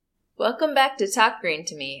Welcome back to Talk Green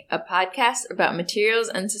to Me, a podcast about materials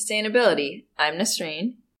and sustainability. I'm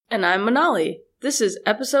Nasreen. And I'm Manali. This is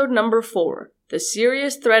episode number 4, The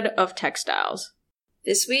Serious Thread of Textiles.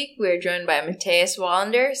 This week, we are joined by Matthias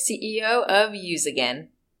Wallander, CEO of Use Again.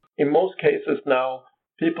 In most cases now,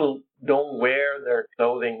 people don't wear their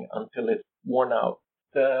clothing until it's worn out.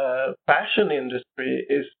 The fashion industry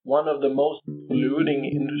is one of the most polluting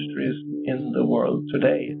industries in the world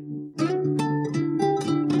today.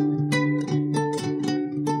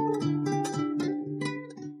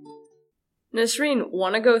 Nasreen,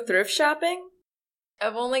 want to go thrift shopping?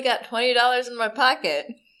 I've only got $20 in my pocket.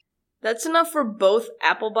 That's enough for both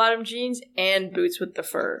apple-bottom jeans and boots with the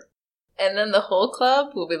fur. And then the whole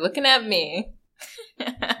club will be looking at me.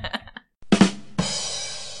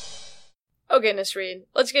 Okay, Nasreen,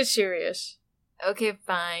 let's get serious. Okay,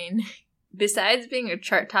 fine. Besides being a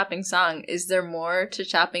chart-topping song, is there more to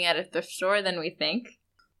shopping at a thrift store than we think?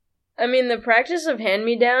 I mean, the practice of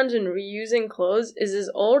hand-me-downs and reusing clothes is as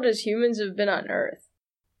old as humans have been on Earth.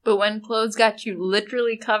 But when clothes got you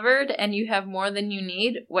literally covered and you have more than you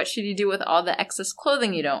need, what should you do with all the excess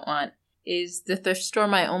clothing you don't want? Is the thrift store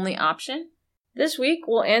my only option? This week,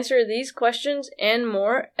 we'll answer these questions and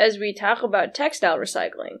more as we talk about textile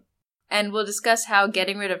recycling. And we'll discuss how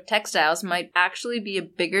getting rid of textiles might actually be a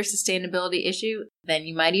bigger sustainability issue than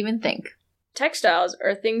you might even think. Textiles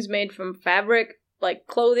are things made from fabric, like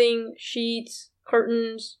clothing, sheets,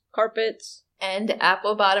 curtains, carpets. And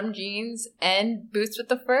apple-bottom jeans and boots with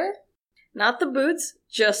the fur? Not the boots,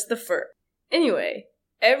 just the fur. Anyway,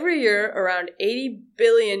 every year around 80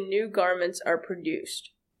 billion new garments are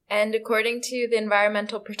produced. And according to the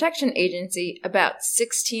Environmental Protection Agency, about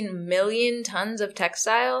 16 million tons of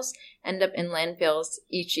textiles end up in landfills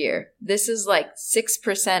each year. This is like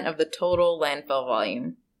 6% of the total landfill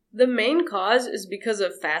volume. The main cause is because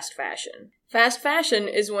of fast fashion. Fast fashion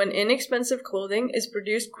is when inexpensive clothing is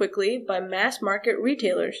produced quickly by mass market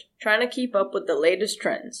retailers trying to keep up with the latest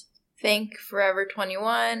trends. Think Forever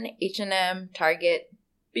 21, H&M, Target.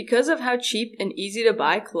 Because of how cheap and easy to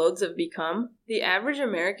buy clothes have become, the average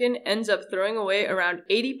American ends up throwing away around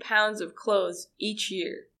 80 pounds of clothes each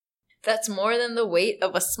year. That's more than the weight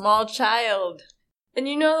of a small child. And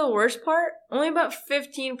you know the worst part? Only about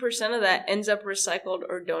 15% of that ends up recycled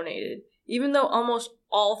or donated, even though almost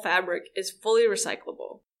all fabric is fully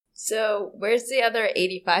recyclable. So, where's the other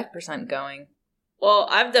 85% going? Well,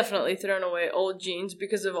 I've definitely thrown away old jeans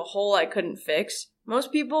because of a hole I couldn't fix.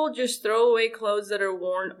 Most people just throw away clothes that are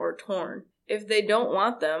worn or torn. If they don't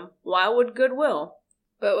want them, why would Goodwill?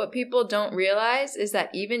 But what people don't realize is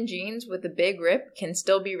that even jeans with a big rip can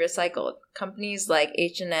still be recycled. Companies like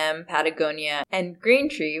H&M, Patagonia, and Green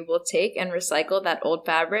Tree will take and recycle that old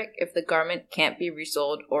fabric if the garment can't be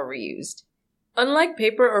resold or reused. Unlike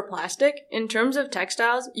paper or plastic, in terms of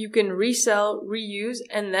textiles, you can resell, reuse,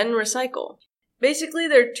 and then recycle. Basically,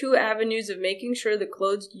 there are 2 avenues of making sure the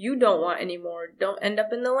clothes you don't want anymore don't end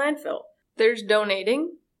up in the landfill. There's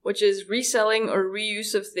donating, which is reselling or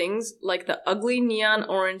reuse of things like the ugly neon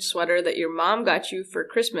orange sweater that your mom got you for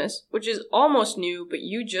Christmas, which is almost new but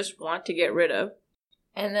you just want to get rid of.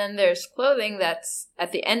 And then there's clothing that's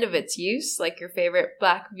at the end of its use, like your favorite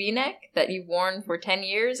black V-neck that you've worn for 10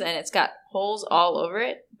 years and it's got holes all over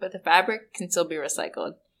it, but the fabric can still be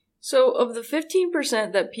recycled. So of the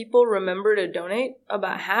 15% that people remember to donate,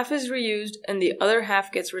 about half is reused and the other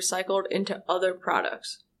half gets recycled into other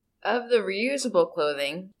products. Of the reusable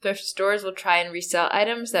clothing, thrift stores will try and resell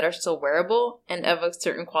items that are still wearable and of a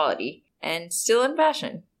certain quality, and still in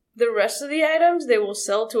fashion. The rest of the items they will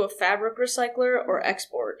sell to a fabric recycler or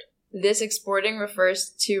export. This exporting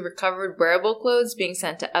refers to recovered wearable clothes being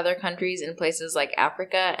sent to other countries in places like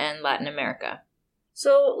Africa and Latin America.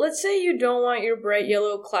 So, let's say you don't want your bright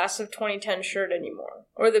yellow class of 2010 shirt anymore,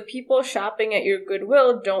 or the people shopping at your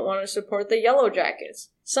Goodwill don't want to support the yellow jackets.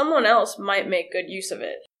 Someone else might make good use of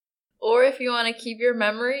it. Or if you want to keep your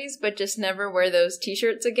memories but just never wear those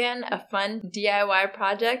t-shirts again, a fun DIY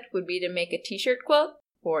project would be to make a t-shirt quilt.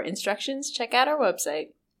 For instructions, check out our website.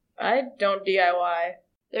 I don't DIY.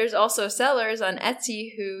 There's also sellers on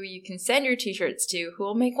Etsy who you can send your t-shirts to who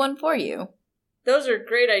will make one for you. Those are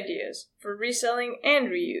great ideas for reselling and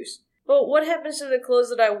reuse. But what happens to the clothes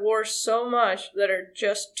that I wore so much that are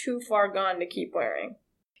just too far gone to keep wearing?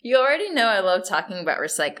 You already know I love talking about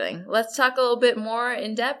recycling. Let's talk a little bit more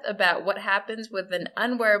in depth about what happens with an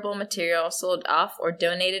unwearable material sold off or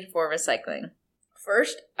donated for recycling.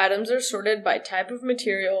 First, items are sorted by type of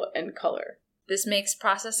material and color. This makes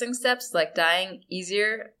processing steps like dyeing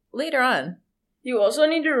easier later on. You also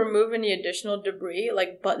need to remove any additional debris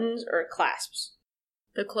like buttons or clasps.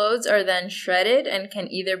 The clothes are then shredded and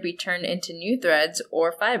can either be turned into new threads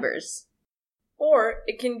or fibers. Or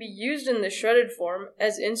it can be used in the shredded form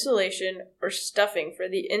as insulation or stuffing for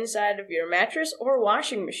the inside of your mattress or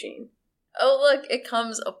washing machine. Oh look, it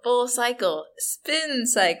comes a full cycle. Spin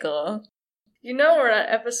cycle. You know we're on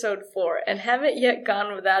episode 4 and haven't yet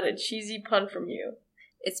gone without a cheesy pun from you.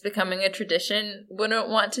 It's becoming a tradition. Wouldn't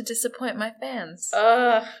want to disappoint my fans.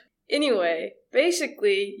 Anyway,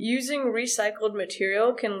 basically, using recycled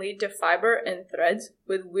material can lead to fiber and threads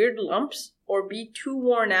with weird lumps or be too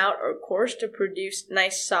worn out or coarse to produce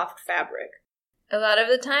nice soft fabric. A lot of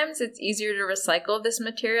the times, it's easier to recycle this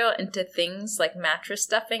material into things like mattress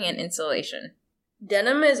stuffing and insulation.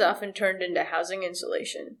 Denim is often turned into housing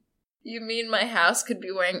insulation. You mean my house could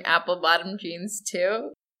be wearing apple-bottom jeans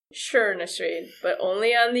too? Sure, Nasreen, but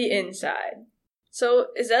only on the inside. So,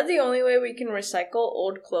 is that the only way we can recycle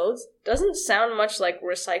old clothes? Doesn't sound much like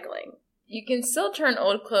recycling. You can still turn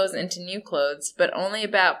old clothes into new clothes, but only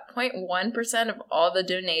about 0.1% of all the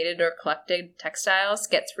donated or collected textiles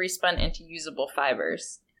gets respun into usable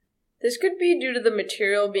fibers. This could be due to the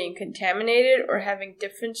material being contaminated or having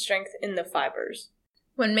different strength in the fibers.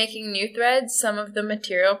 When making new threads, some of the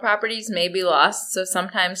material properties may be lost, so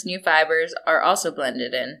sometimes new fibers are also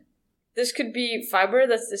blended in. This could be fiber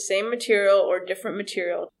that's the same material or different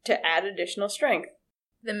material to add additional strength.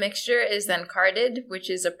 The mixture is then carded, which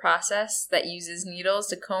is a process that uses needles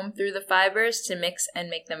to comb through the fibers to mix and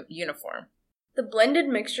make them uniform. The blended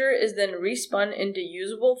mixture is then respun into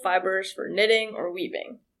usable fibers for knitting or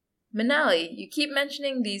weaving. Manali, you keep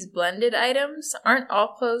mentioning these blended items. Aren't all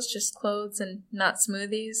clothes just clothes and not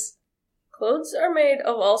smoothies? Clothes are made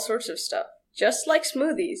of all sorts of stuff. Just like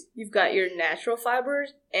smoothies, you've got your natural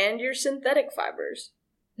fibers and your synthetic fibers.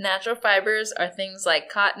 Natural fibers are things like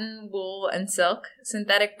cotton, wool, and silk.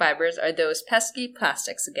 Synthetic fibers are those pesky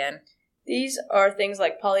plastics again. These are things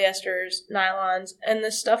like polyesters, nylons, and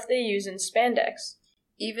the stuff they use in spandex.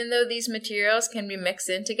 Even though these materials can be mixed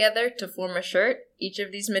in together to form a shirt, each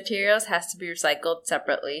of these materials has to be recycled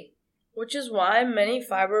separately. Which is why many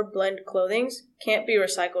fiber blend clothings can't be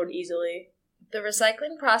recycled easily. The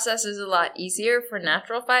recycling process is a lot easier for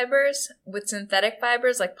natural fibers. With synthetic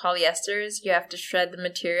fibers like polyesters, you have to shred the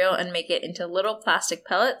material and make it into little plastic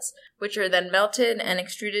pellets, which are then melted and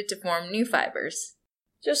extruded to form new fibers.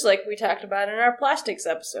 Just like we talked about in our plastics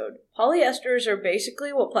episode, polyesters are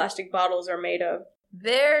basically what plastic bottles are made of.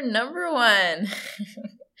 They're number one.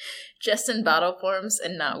 Just in bottle forms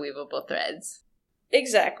and not weavable threads.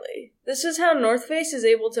 Exactly. This is how North Face is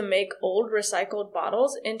able to make old recycled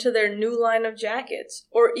bottles into their new line of jackets,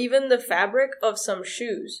 or even the fabric of some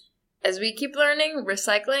shoes. As we keep learning,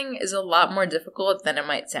 recycling is a lot more difficult than it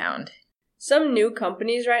might sound. Some new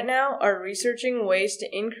companies right now are researching ways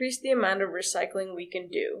to increase the amount of recycling we can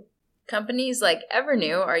do. Companies like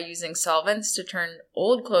Evernew are using solvents to turn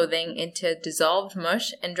old clothing into dissolved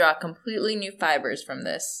mush and draw completely new fibers from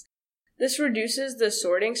this. This reduces the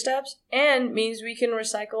sorting steps and means we can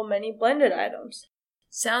recycle many blended items.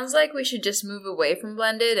 Sounds like we should just move away from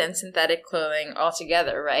blended and synthetic clothing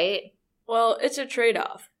altogether, right? Well, it's a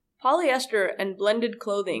trade-off. Polyester and blended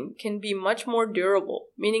clothing can be much more durable,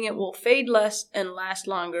 meaning it will fade less and last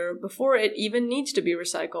longer before it even needs to be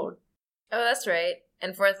recycled. Oh, that's right.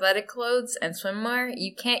 And for athletic clothes and swimwear,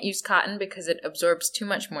 you can't use cotton because it absorbs too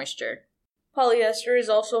much moisture. Polyester is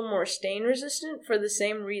also more stain resistant for the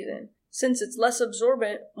same reason. Since it's less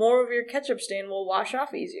absorbent, more of your ketchup stain will wash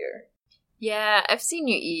off easier. Yeah, I've seen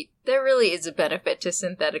you eat. There really is a benefit to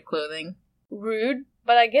synthetic clothing. Rude,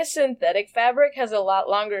 but I guess synthetic fabric has a lot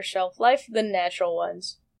longer shelf life than natural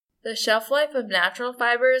ones. The shelf life of natural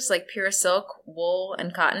fibers like pure silk, wool,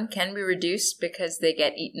 and cotton can be reduced because they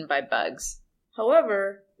get eaten by bugs.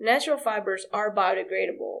 However, natural fibers are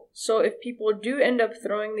biodegradable, so if people do end up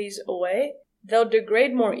throwing these away, they'll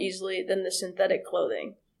degrade more easily than the synthetic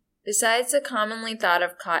clothing. Besides the commonly thought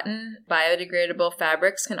of cotton, biodegradable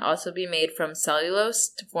fabrics can also be made from cellulose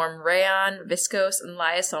to form rayon, viscose, and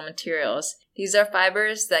lyocell materials. These are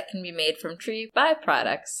fibers that can be made from tree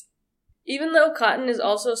byproducts. Even though cotton is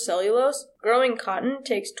also cellulose, growing cotton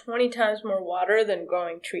takes 20 times more water than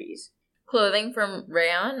growing trees. Clothing from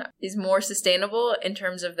rayon is more sustainable in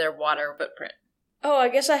terms of their water footprint. Oh, I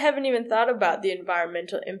guess I haven't even thought about the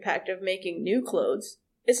environmental impact of making new clothes.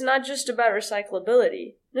 It's not just about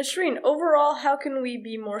recyclability. Nasreen, overall, how can we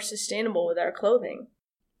be more sustainable with our clothing?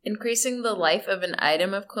 Increasing the life of an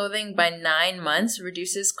item of clothing by 9 months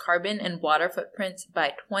reduces carbon and water footprints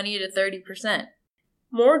by 20 to 30%.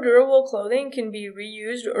 More durable clothing can be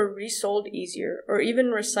reused or resold easier, or even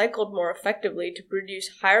recycled more effectively to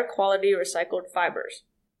produce higher quality recycled fibers.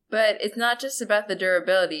 But it's not just about the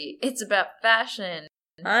durability, it's about fashion.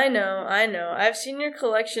 I know. I've seen your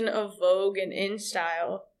collection of Vogue and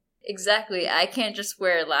InStyle. Exactly, I can't just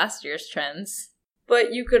wear last year's trends.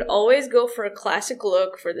 But you could always go for a classic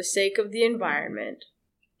look for the sake of the environment.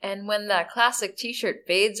 And when that classic t-shirt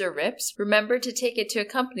fades or rips, remember to take it to a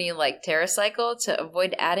company like TerraCycle to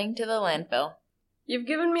avoid adding to the landfill. You've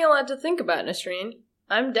given me a lot to think about, Nasreen.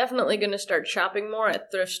 I'm definitely going to start shopping more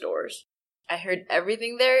at thrift stores. I heard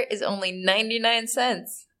everything there is only 99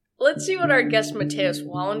 cents. Let's see what our guest Matthias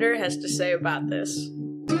Wallander has to say about this.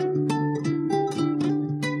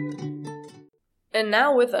 And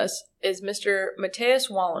now with us is Mr. Matthias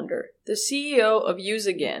Wallander, the CEO of Use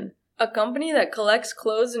Again, a company that collects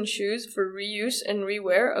clothes and shoes for reuse and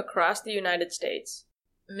rewear across the United States.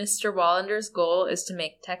 Mr. Wallander's goal is to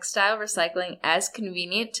make textile recycling as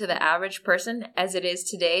convenient to the average person as it is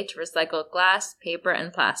today to recycle glass, paper,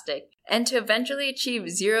 and plastic, and to eventually achieve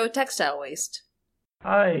zero textile waste.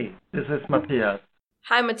 Hi, this is Matthias.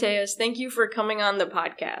 Hi, Matthias. Thank you for coming on the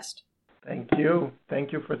podcast. Thank you.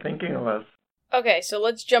 Thank you for thinking of us. Okay, so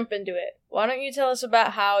let's jump into it. Why don't you tell us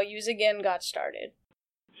about how Use Again got started?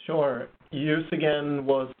 Sure. Use Again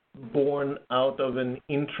was born out of an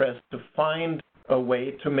interest to find a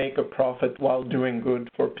way to make a profit while doing good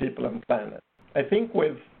for people and planet. I think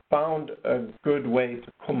we've found a good way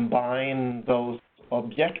to combine those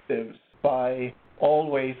objectives by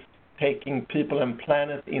always taking people and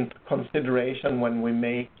planet into consideration when we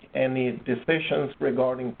make any decisions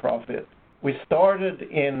regarding profit. We started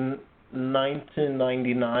in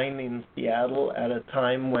 1999 in Seattle at a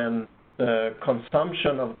time when the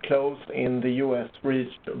consumption of clothes in the U.S.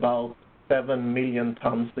 reached about 7 million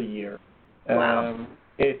tons a year. Wow.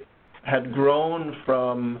 It had grown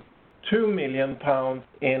from 2 million pounds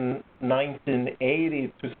in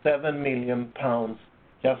 1980 to 7 million pounds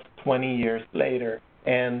just 20 years later.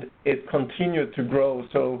 And it continued to grow.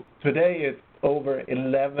 So today it's over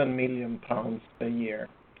 11 million pounds a year.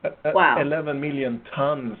 Wow. 11 million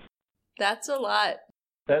tons. That's a lot.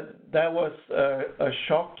 That was a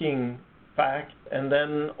shocking fact. And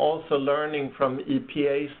then also learning from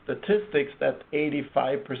EPA statistics that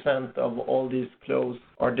 85% of all these clothes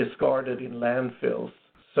are discarded in landfills.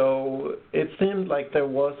 So it seemed like there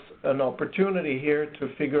was an opportunity here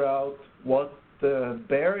to figure out what the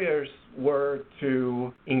barriers were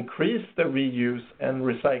to increase the reuse and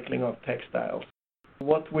recycling of textiles.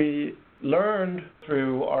 What we learned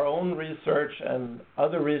through our own research and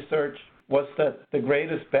other research was that the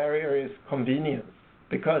greatest barrier is convenience,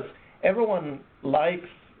 because everyone likes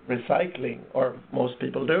recycling, or most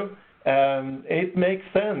people do. It makes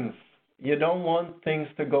sense. You don't want things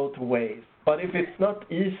to go to waste. But if it's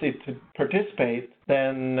not easy to participate,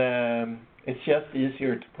 then it's just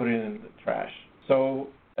easier to put it in the trash. So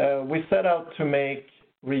we set out to make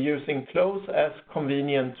reusing clothes as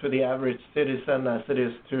convenient to the average citizen as it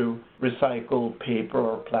is to recycle paper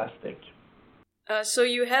or plastic. So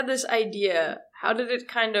you had this idea. How did it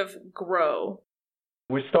kind of grow?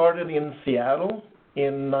 We started in Seattle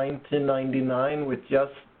in 1999 with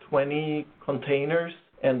just 20 containers,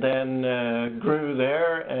 and then grew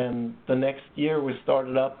there, and the next year we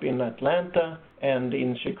started up in Atlanta and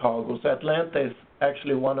in Chicago. So Atlanta is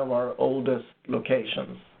actually one of our oldest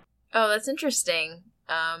locations. Oh, that's interesting.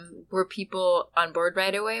 Were people on board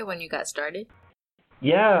right away when you got started?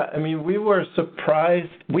 Yeah, I mean, we were surprised.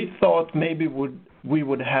 We thought maybe we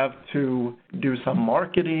would have to do some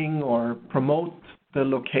marketing or promote the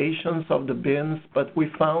locations of the bins, but we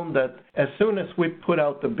found that as soon as we put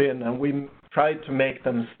out the bin and we tried to make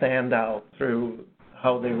them stand out through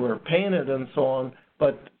how they were painted and so on,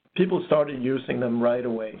 but people started using them right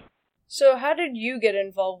away. So how did you get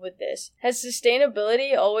involved with this? Has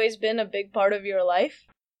sustainability always been a big part of your life?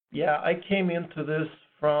 Yeah, I came into this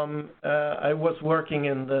from, I was working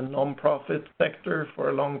in the nonprofit sector for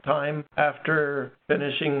a long time. After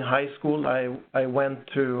finishing high school, I went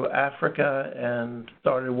to Africa and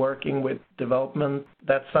started working with development.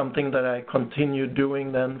 That's something that I continued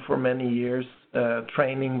doing then for many years,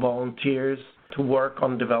 training volunteers to work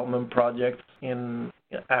on development projects in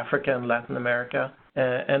Africa and Latin America.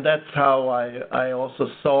 And that's how I also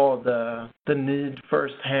saw the need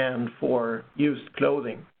firsthand for used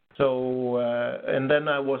clothing. So, and then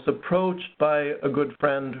I was approached by a good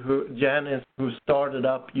friend, Janice, who started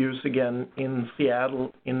up Use Again in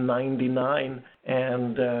Seattle in '99.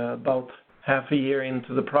 And about half a year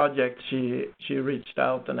into the project, she reached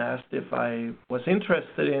out and asked if I was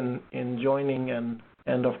interested in joining,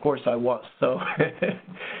 and of course I was. So,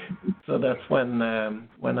 so that's when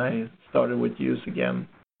I started with Use Again.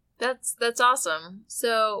 That's awesome.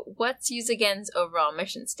 So, what's Use Again's overall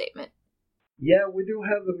mission statement? Yeah, we do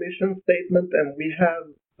have a mission statement, and we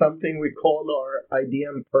have something we call our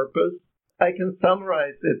IDM purpose. I can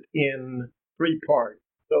summarize it in 3 parts.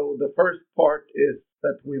 So the first part is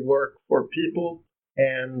that we work for people,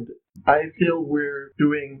 and I feel we're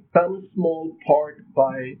doing some small part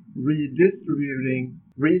by redistributing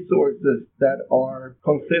resources that are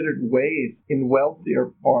considered waste in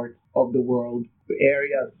wealthier parts of the world to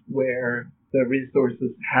areas where the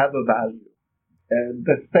resources have a value. And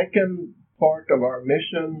the second part of our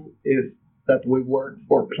mission is that we work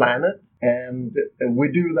for planet, and we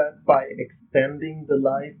do that by extending the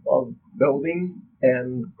life of clothing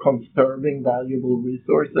and conserving valuable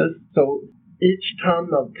resources. So each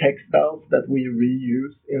ton of textiles that we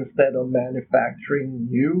reuse instead of manufacturing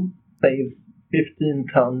new saves 15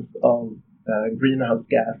 tons of greenhouse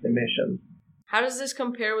gas emissions. How does this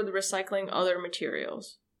compare with recycling other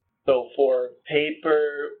materials? So for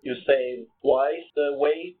paper, you save twice the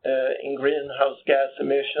weight in greenhouse gas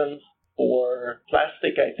emissions. For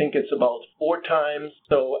plastic, I think it's about 4 times.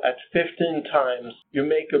 So at 15 times, you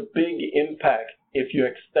make a big impact if you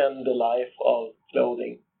extend the life of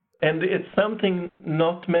clothing. And it's something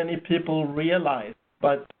not many people realize,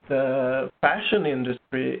 but the fashion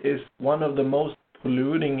industry is one of the most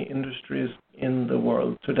polluting industries in the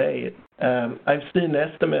world today. I've seen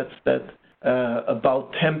estimates that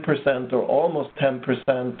about 10% or almost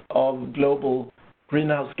 10% of global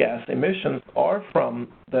greenhouse gas emissions are from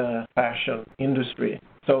the fashion industry.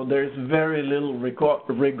 So there's very little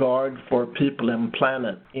regard for people and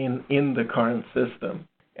planet in the current system.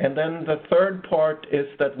 And then the third part is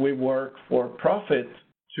that we work for profit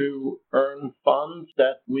to earn funds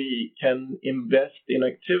that we can invest in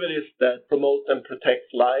activities that promote and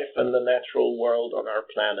protect life and the natural world on our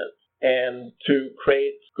planet, and to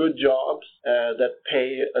create good jobs that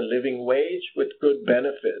pay a living wage with good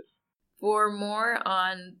benefits. For more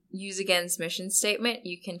on Use Again's mission statement,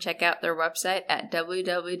 you can check out their website at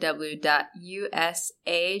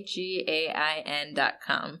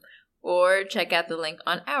www.usagain.com or check out the link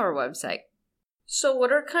on our website. So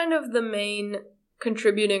what are kind of the main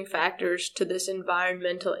contributing factors to this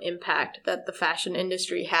environmental impact that the fashion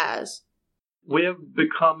industry has? We have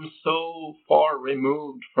become so far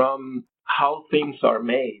removed from how things are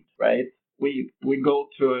made, right? We go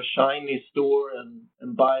to a shiny store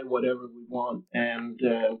and buy whatever we want, and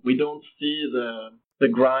we don't see the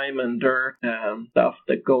grime and dirt stuff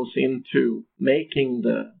that goes into making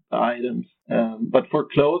the items. But for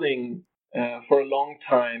clothing, for a long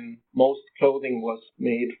time, most clothing was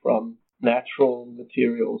made from natural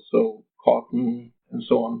materials, so cotton and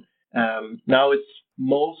so on. Now it's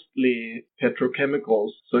mostly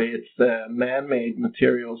petrochemicals, so it's man-made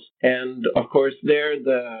materials, and of course there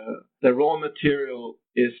the raw material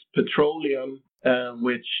is petroleum,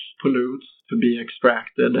 which pollutes to be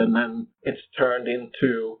extracted, and then it's turned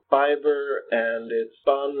into fiber, and it's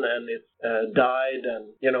spun, and it's dyed,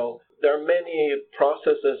 and there are many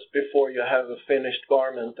processes before you have a finished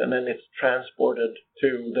garment, and then it's transported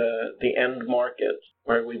to the end market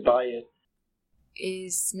where we buy it.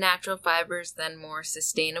 Is natural fibers then more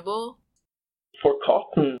sustainable? For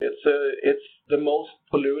cotton, it's the most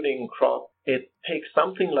polluting crop. It takes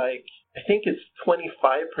something like, I think it's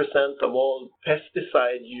 25% of all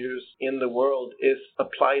pesticide use in the world is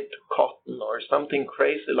applied to cotton or something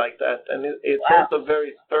crazy like that. And it's also a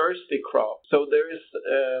very thirsty crop. So there is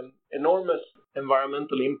enormous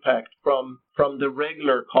environmental impact from the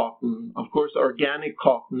regular cotton. Of course, organic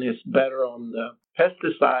cotton is better on the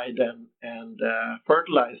pesticide and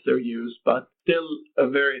fertilizer use, but still a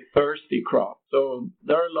very thirsty crop. So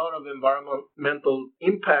there are a lot of environmental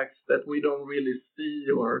impacts that we don't really see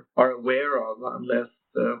or are aware of unless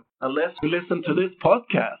we listen to this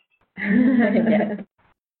podcast. Yes.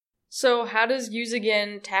 So how does Use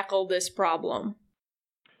Again tackle this problem?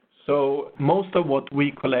 So most of what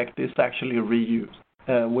we collect is actually reused,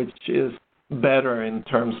 which is better in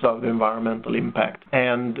terms of environmental impact.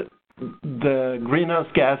 And the greenhouse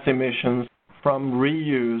gas emissions from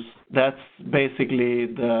reuse, that's basically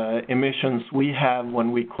the emissions we have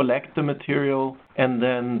when we collect the material, and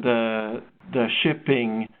then the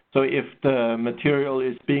shipping. So if the material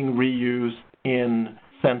is being reused in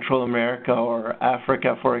Central America or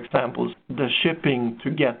Africa, for example, the shipping to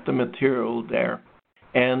get the material there.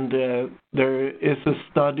 And there is a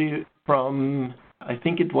study from, I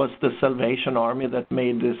think it was the Salvation Army that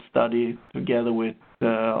made this study together with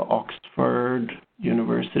Oxford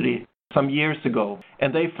University some years ago.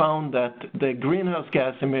 And they found that the greenhouse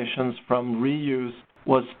gas emissions from reuse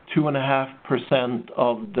was 2.5%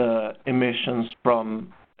 of the emissions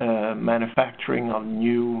from manufacturing of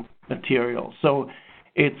new materials. So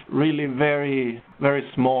it's really very, very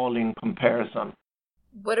small in comparison.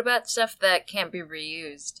 What about stuff that can't be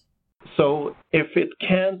reused? So if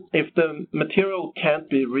the material can't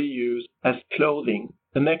be reused as clothing,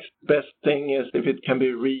 the next best thing is if it can be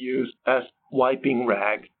reused as wiping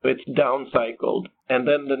rag. So it's downcycled. And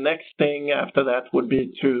then the next thing after that would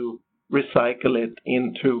be to recycle it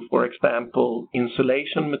into, for example,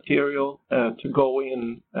 insulation material to go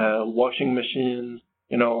in washing machines.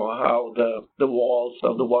 You know, how the walls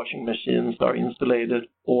of the washing machines are insulated,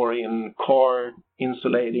 or in car,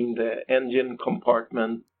 insulating the engine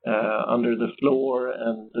compartment under the floor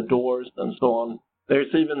and the doors and so on.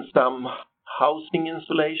 There's even some housing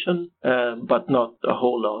insulation, but not a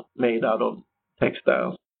whole lot made out of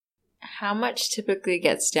textiles. How much typically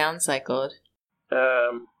gets downcycled?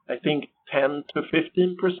 I think 10 to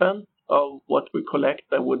 15% of what we collect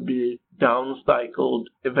that would be downcycled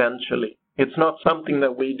eventually. It's not something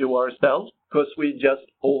that we do ourselves because we just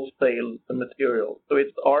wholesale the material. So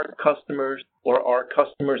it's our customers or our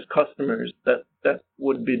customers' customers that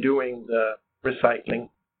would be doing the recycling.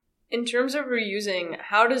 In terms of reusing,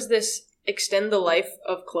 how does this extend the life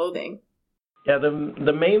of clothing? Yeah,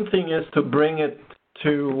 the main thing is to bring it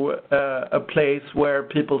to a place where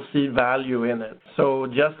people see value in it. So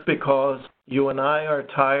just because you and I are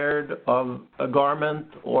tired of a garment,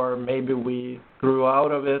 or maybe we grew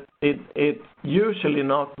out of it, it's usually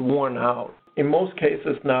not worn out. In most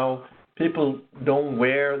cases now, people don't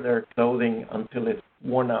wear their clothing until it's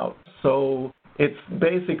worn out. So it's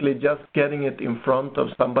basically just getting it in front of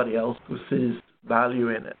somebody else who sees value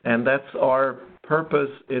in it. And that's our purpose.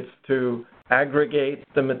 It's to aggregate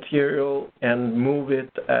the material and move it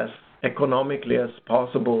as economically as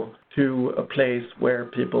possible to a place where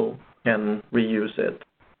people can reuse it.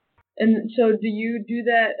 And so do you do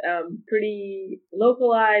that pretty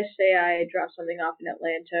localized? Say I drop something off in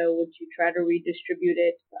Atlanta, would you try to redistribute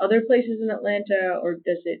it to other places in Atlanta, or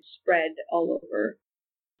does it spread all over?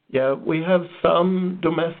 Yeah, we have some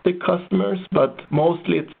domestic customers, but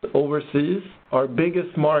mostly it's overseas. Our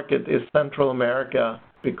biggest market is Central America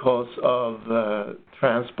because of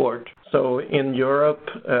transport. So in Europe,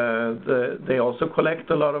 they also collect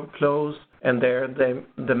a lot of clothes, and there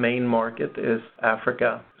the main market is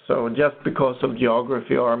Africa. So just because of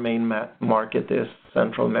geography, our main market is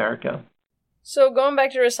Central America. So going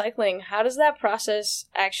back to recycling, how does that process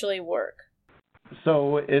actually work?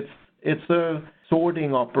 So it's a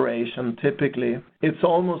sorting operation typically. It's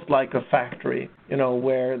almost like a factory,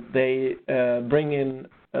 where they bring in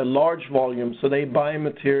a large volume. So they buy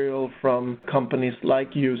material from companies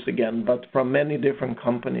like Use Again, but from many different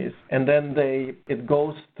companies. And then it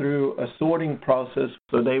goes through a sorting process.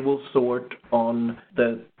 So they will sort on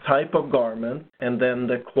the type of garment and then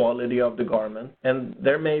the quality of the garment. And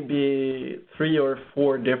there may be 3 or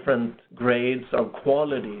 4 different grades of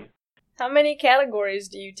quality. How many categories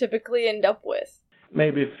do you typically end up with?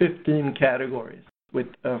 Maybe 15 categories, with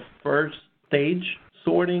a first stage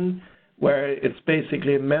sorting where it's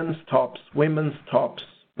basically men's tops, women's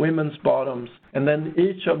bottoms, and then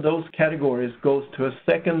each of those categories goes to a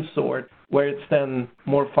second sort where it's then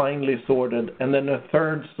more finely sorted, and then a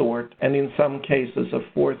third sort, and in some cases a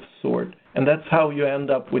fourth sort. And that's how you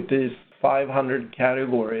end up with these 500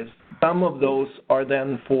 categories. Some of those are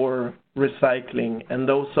then for recycling, and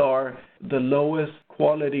those are the lowest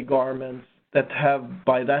quality garments that have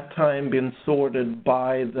by that time been sorted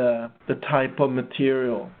by the type of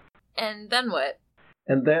material. And then what?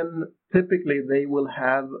 And then typically they will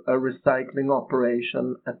have a recycling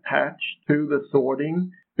operation attached to the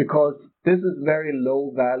sorting, because this is very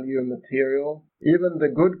low value material. Even the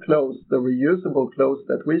good clothes, the reusable clothes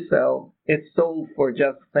that we sell, it's sold for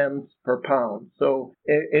just cents per pound. So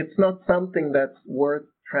it's not something that's worth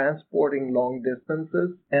transporting long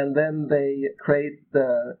distances. And then they create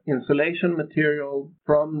the insulation material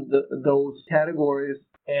from those categories.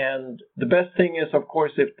 And the best thing is, of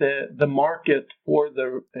course, if the market for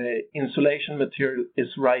the insulation material is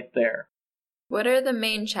right there. What are the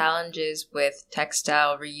main challenges with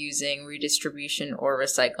textile reusing, redistribution, or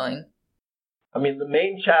recycling? I mean, the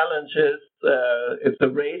main challenge is it's a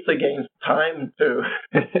race against time to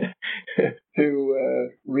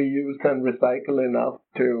reuse and recycle enough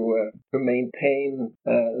to maintain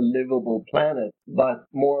a livable planet. But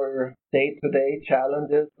more day-to-day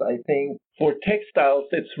challenges, I think, for textiles,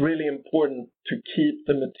 it's really important to keep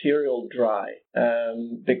the material dry,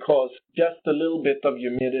 because just a little bit of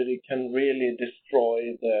humidity can really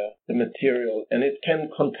destroy the material, and it can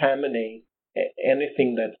contaminate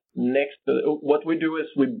anything that's next to it. What we do is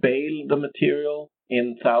we bale the material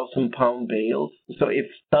in 1,000-pound bales. So if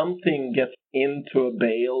something gets into a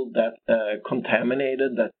bale that's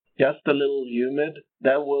contaminated, that's just a little humid,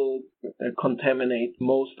 that will contaminate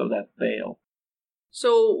most of that bale.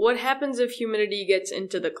 So what happens if humidity gets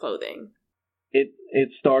into the clothing? It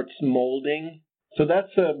starts molding. So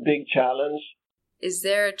that's a big challenge. Is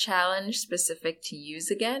there a challenge specific to use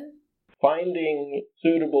again? Finding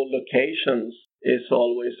suitable locations is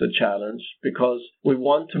always a challenge because we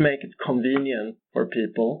want to make it convenient for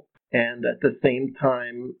people. And at the same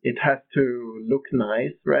time, it has to look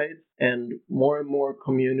nice, right? And more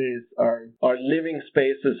communities our living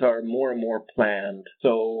spaces are more and more planned.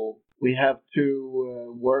 So we have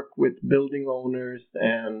to work with building owners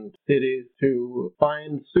and cities to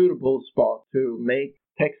find suitable spots to make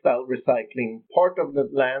textile recycling part of the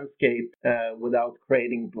landscape without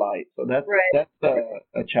creating blight. So that's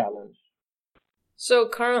a challenge. So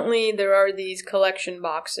currently there are these collection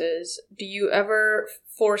boxes. Do you ever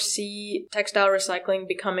foresee textile recycling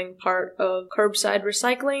becoming part of curbside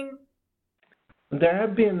recycling? There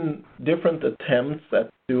have been different attempts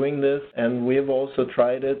at doing this, and we've also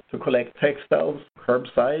tried it to collect textiles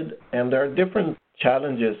curbside, and there are different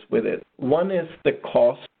challenges with it. One is the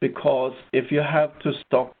cost, because if you have to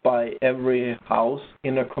stop by every house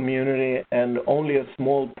in a community and only a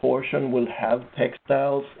small portion will have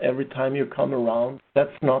textiles every time you come around,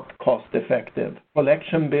 that's not cost effective.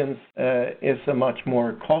 Collection bins is a much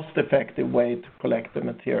more cost effective way to collect the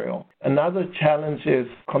material. Another challenge is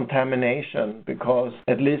contamination, because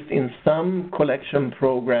at least in some collection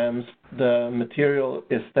programs, the material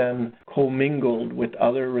is then commingled with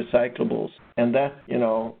other recyclables. And that,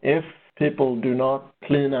 if people do not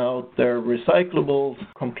clean out their recyclables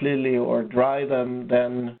completely or dry them,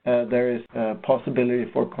 then there is a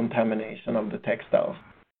possibility for contamination of the textiles.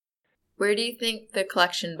 Where do you think the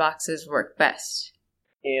collection boxes work best?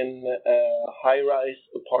 In high-rise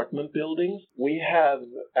apartment buildings, we have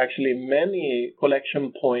actually many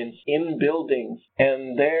collection points in buildings,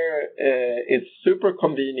 and there it's super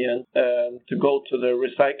convenient to go to the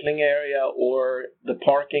recycling area or the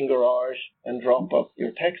parking garage and drop off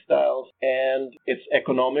your textiles, and it's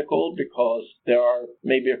economical because there are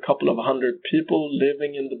maybe a couple of hundred people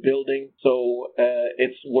living in the building, so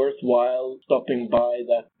it's worthwhile stopping by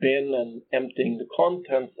that bin and emptying the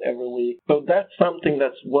contents every week. So that's something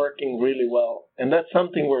that's working really well, and that's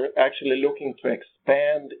something we're actually looking to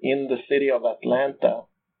expand in the city of Atlanta.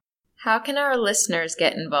 How can our listeners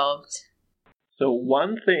get involved? So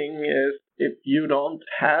one thing is, if you don't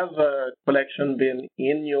have a collection bin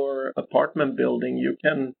in your apartment building, you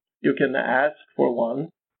can ask for one.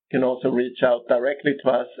 You can also reach out directly to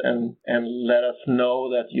us and let us know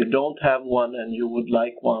that you don't have one and you would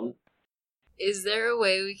like one. Is there a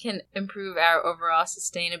way we can improve our overall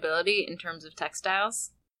sustainability in terms of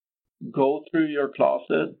textiles? Go through your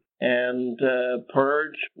closet and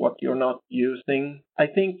purge what you're not using. I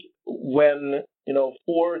think when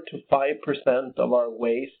 4 to 5% of our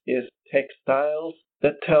waste is textiles,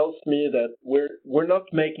 that tells me that we're not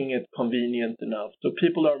making it convenient enough. So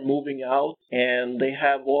people are moving out and they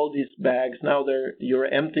have all these bags. Now you're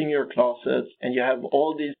emptying your closets and you have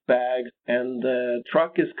all these bags and the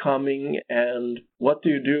truck is coming, and what do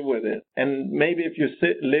you do with it? And maybe if you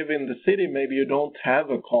live in the city, maybe you don't have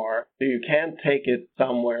a car, so you can't take it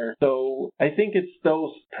somewhere. So I think it's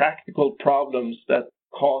those practical problems that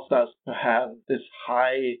cause us to have this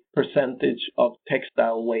high percentage of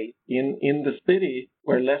textile waste. In the city,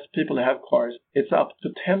 where less people have cars, it's up to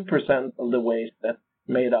 10% of the waste that's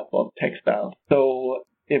made up of textiles. So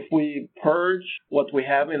if we purge what we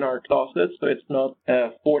have in our closets, so it's not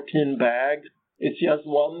 14 bags, it's just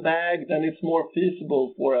one bag, then it's more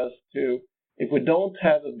feasible for us to, if we don't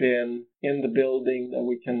have a bin in the building, then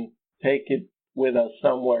we can take it with us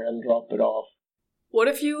somewhere and drop it off. What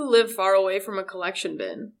if you live far away from a collection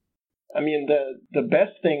bin? I mean, the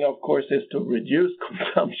best thing, of course, is to reduce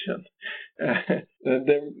consumption.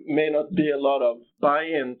 There may not be a lot of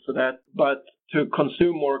buy-in to that, but to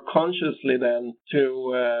consume more consciously then,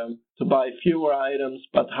 to buy fewer items,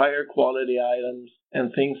 but higher quality items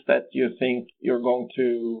and things that you think you're going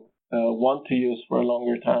to want to use for a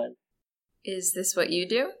longer time. Is this what you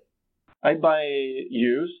do? I buy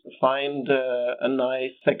used, find a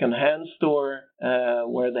nice second-hand store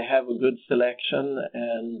where they have a good selection,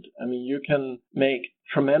 and I mean, you can make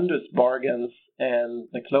tremendous bargains and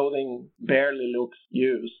the clothing barely looks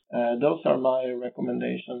used. Those are my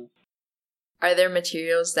recommendations. Are there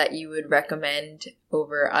materials that you would recommend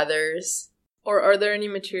over others? Or are there any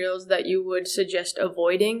materials that you would suggest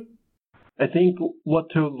avoiding? I think what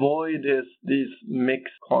to avoid is these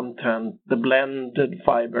mixed content, the blended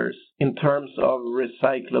fibers, in terms of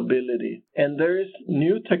recyclability. And there is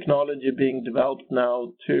new technology being developed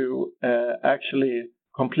now to actually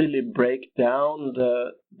completely break down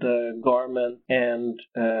the garment and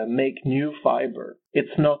make new fiber.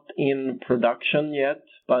 It's not in production yet,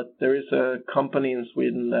 but there is a company in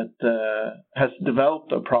Sweden that has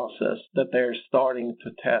developed a process that they're starting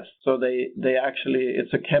to test. So they actually,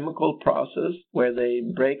 it's a chemical process where they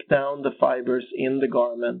break down the fibers in the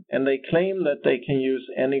garment, and they claim that they can use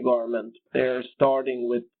any garment. They're starting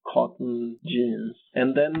with cotton jeans,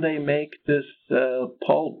 and then they make this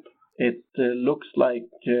pulp. It looks like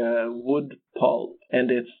wood pulp, and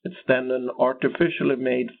it's then an artificially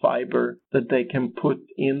made fiber that they can put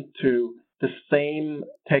into the same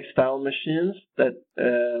textile machines that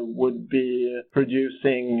would be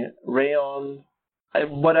producing rayon.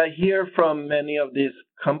 What I hear from many of these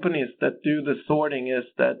companies that do the sorting is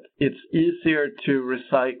that it's easier to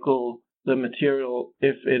recycle the material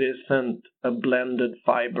if it isn't a blended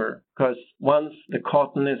fiber, because once the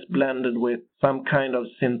cotton is blended with some kind of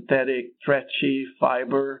synthetic stretchy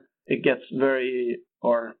fiber, it gets very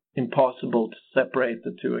or impossible to separate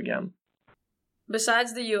the two again.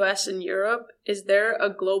 Besides the US and Europe, is there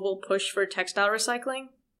a global push for textile recycling?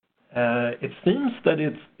 It seems that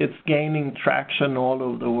it's gaining traction all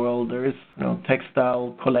over the world. There is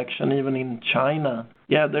textile collection even in China.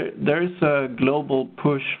 Yeah, there is a global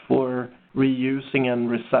push for reusing and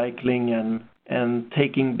recycling and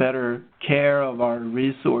taking better care of our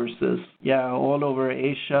resources. Yeah, all over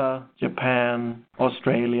Asia, Japan,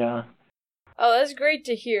 Australia. Oh, that's great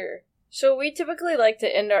to hear. So we typically like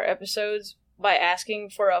to end our episodes by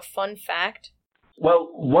asking for a fun fact. Well,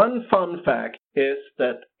 one fun fact is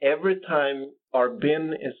that every time our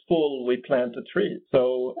bin is full, we plant a tree.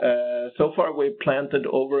 So far we've planted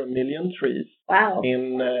over 1 million trees. Wow.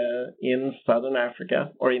 In Southern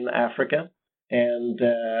Africa or in Africa. And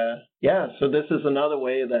so this is another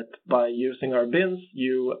way that by using our bins,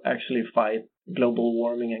 you actually fight global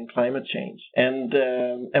warming and climate change. And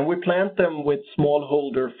we plant them with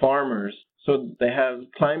smallholder farmers. So they have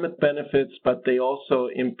climate benefits, but they also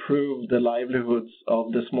improve the livelihoods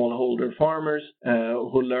of the smallholder farmers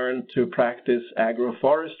who learn to practice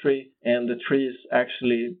agroforestry, and the trees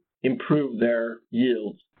actually improve their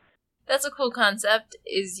yields. That's a cool concept.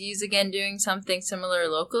 Is Use Again doing something similar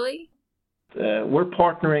locally? We're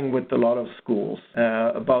partnering with a lot of schools,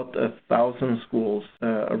 about 1,000 schools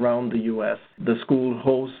around the U.S. The school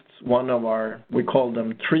hosts one of our, we call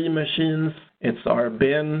them tree machines. It's our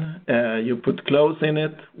bin. You put clothes in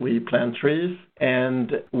it. We plant trees.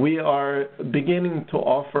 And we are beginning to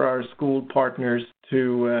offer our school partners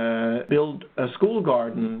to build a school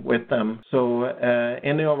garden with them. So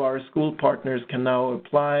any of our school partners can now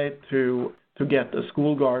apply to get a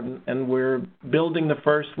school garden, and we're building the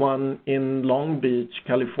first one in Long Beach,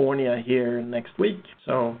 California here next week.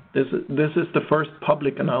 So this is the first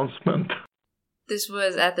public announcement. This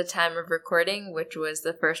was at the time of recording, which was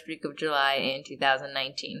the first week of July in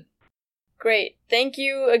 2019. Great. Thank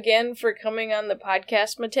you again for coming on the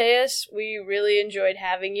podcast, Matthias. We really enjoyed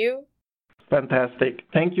having you. Fantastic.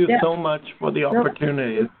 Thank you so much for the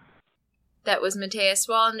opportunity. That was Matthias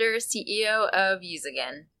Wallander, CEO of Use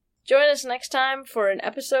Again. Join us next time for an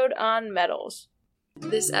episode on metals.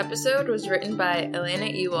 This episode was written by Elena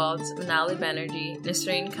Ewalds, Manali Banerjee,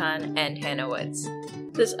 Nasreen Khan, and Hannah Woods.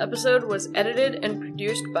 This episode was edited and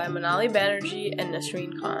produced by Manali Banerjee and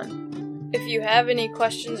Nasreen Khan. If you have any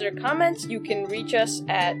questions or comments, you can reach us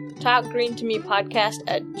at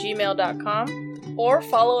talkgreentomepodcast@gmail.com or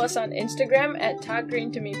follow us on Instagram at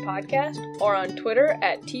talkgreentomepodcast or on Twitter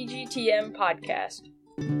at TGTM Podcast.